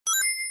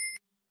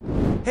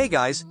Hey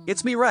guys,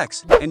 it's me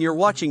Rex, and you're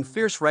watching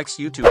Fierce Rex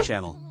YouTube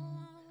channel.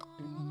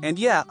 And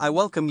yeah, I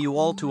welcome you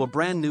all to a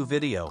brand new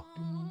video.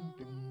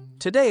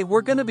 Today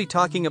we're gonna be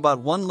talking about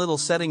one little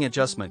setting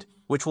adjustment,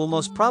 which will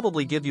most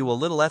probably give you a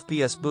little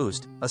FPS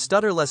boost, a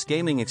stutterless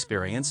gaming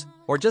experience,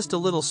 or just a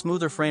little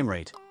smoother frame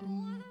rate.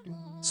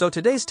 So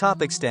today's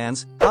topic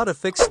stands, how to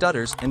fix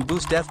stutters and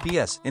boost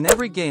FPS in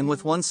every game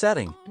with one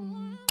setting.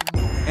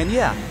 And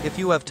yeah, if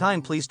you have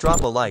time, please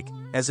drop a like,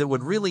 as it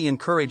would really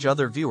encourage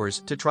other viewers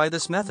to try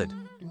this method.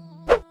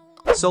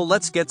 So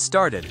let's get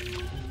started.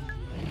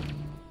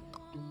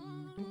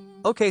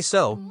 Okay,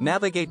 so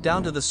navigate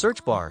down to the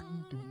search bar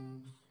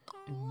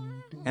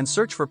and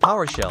search for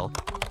PowerShell.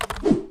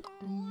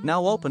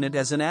 Now open it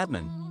as an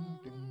admin.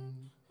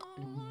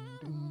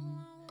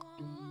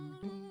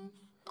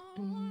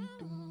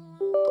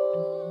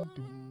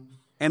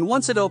 And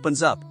once it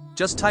opens up,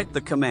 just type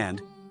the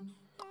command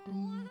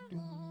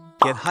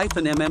get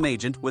 -mm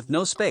agent with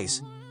no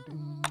space.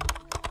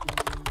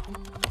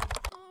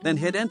 Then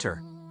hit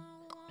enter.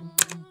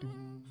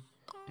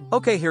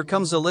 Okay, here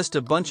comes a list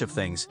of bunch of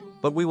things,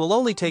 but we will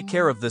only take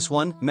care of this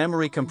one,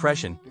 memory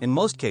compression. In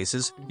most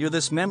cases,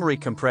 this memory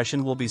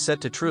compression will be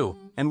set to true,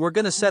 and we're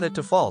gonna set it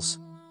to false.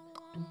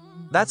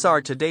 That's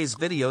our today's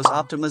video's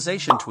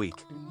optimization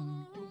tweak.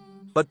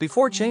 But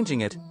before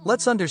changing it,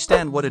 let's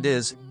understand what it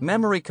is.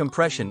 Memory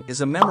compression is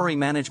a memory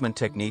management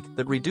technique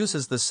that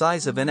reduces the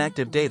size of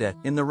inactive data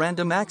in the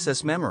random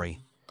access memory,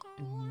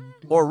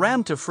 or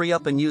RAM, to free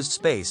up unused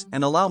space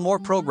and allow more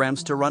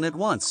programs to run at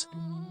once.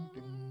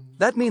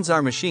 That means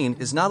our machine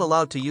is not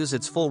allowed to use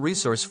its full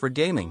resource for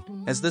gaming,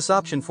 as this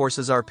option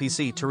forces our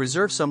PC to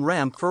reserve some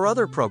RAM for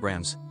other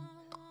programs.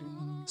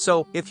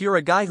 So, if you're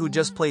a guy who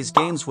just plays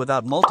games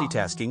without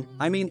multitasking,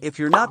 I mean if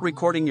you're not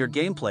recording your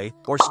gameplay,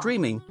 or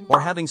streaming, or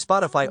having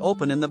Spotify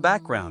open in the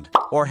background,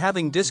 or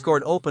having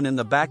Discord open in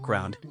the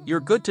background,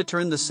 you're good to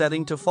turn the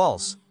setting to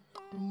false.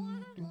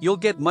 You'll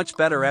get much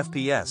better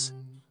FPS.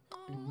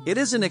 It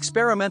is an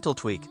experimental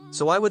tweak,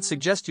 so I would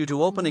suggest you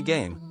to open a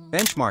game,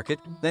 benchmark it,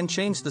 then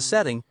change the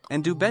setting,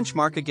 and do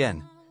benchmark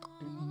again.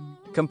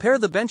 Compare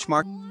the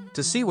benchmark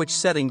to see which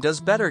setting does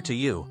better to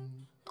you.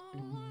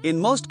 In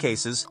most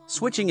cases,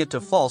 switching it to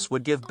false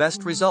would give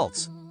best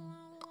results.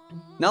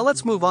 Now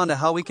let's move on to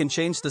how we can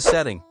change the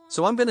setting.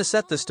 So I'm gonna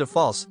set this to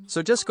false,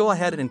 so just go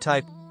ahead and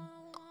type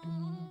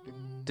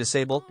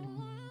disable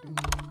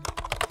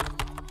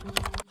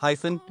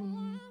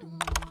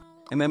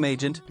 -mm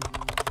agent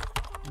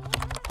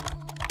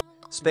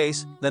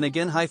space, then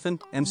again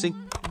 -mc.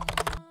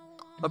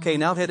 Okay,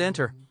 now hit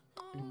enter.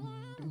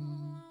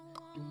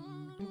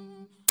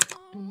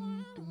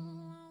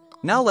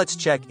 Now let's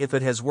check if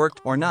it has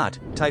worked or not.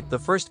 Type the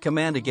first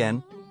command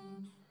again.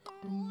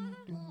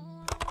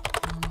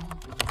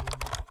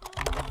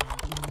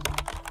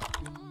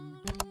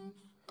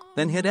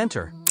 Then hit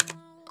enter.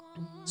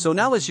 So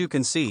now, as you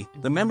can see,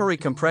 the memory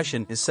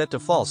compression is set to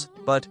false,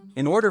 but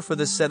in order for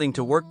this setting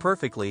to work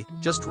perfectly,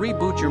 just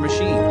reboot your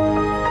machine.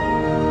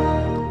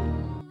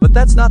 But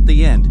that's not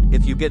the end.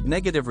 If you get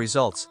negative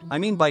results, I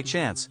mean by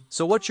chance,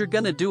 so what you're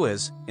gonna do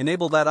is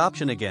enable that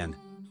option again.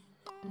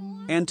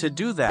 And to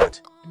do that,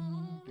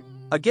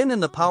 again in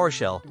the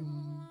PowerShell,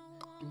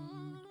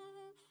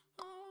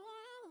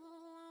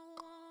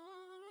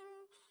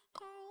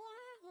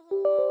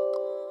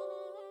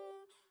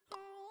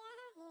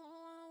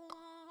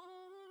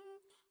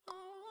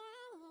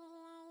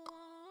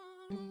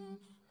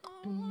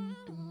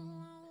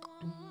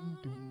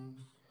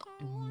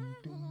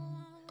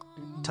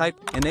 type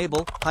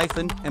enable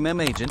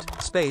 -mm agent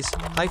space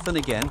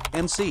again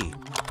mc.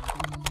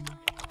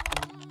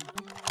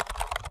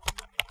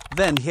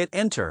 Then hit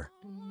enter.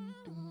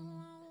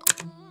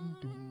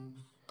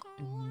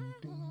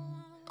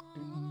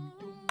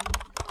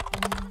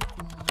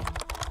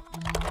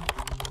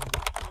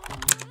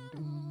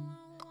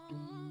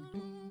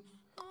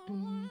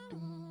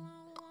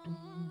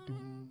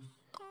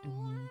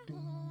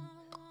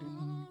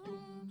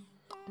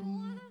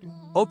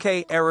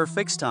 Okay, error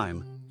fix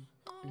time.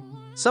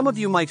 Some of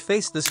you might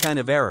face this kind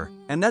of error,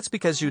 and that's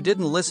because you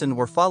didn't listen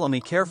or follow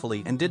me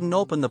carefully and didn't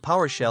open the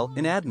PowerShell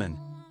in admin.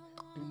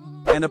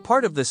 And a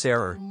part of this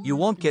error, you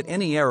won't get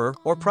any error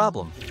or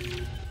problem.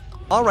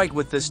 Alright,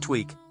 with this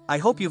tweak, I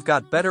hope you've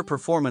got better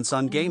performance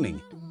on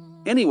gaming.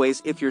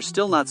 Anyways, if you're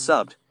still not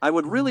subbed, I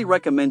would really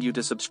recommend you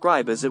to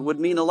subscribe, as it would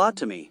mean a lot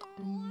to me.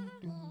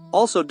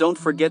 Also, don't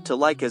forget to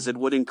like, as it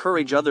would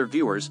encourage other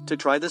viewers to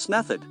try this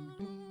method.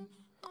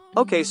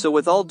 Okay, so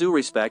with all due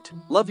respect,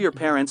 love your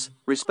parents,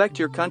 respect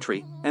your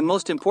country, and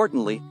most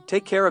importantly,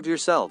 take care of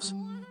yourselves.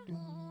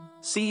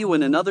 See you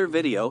in another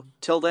video.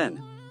 Till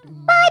then.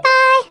 Bye-bye!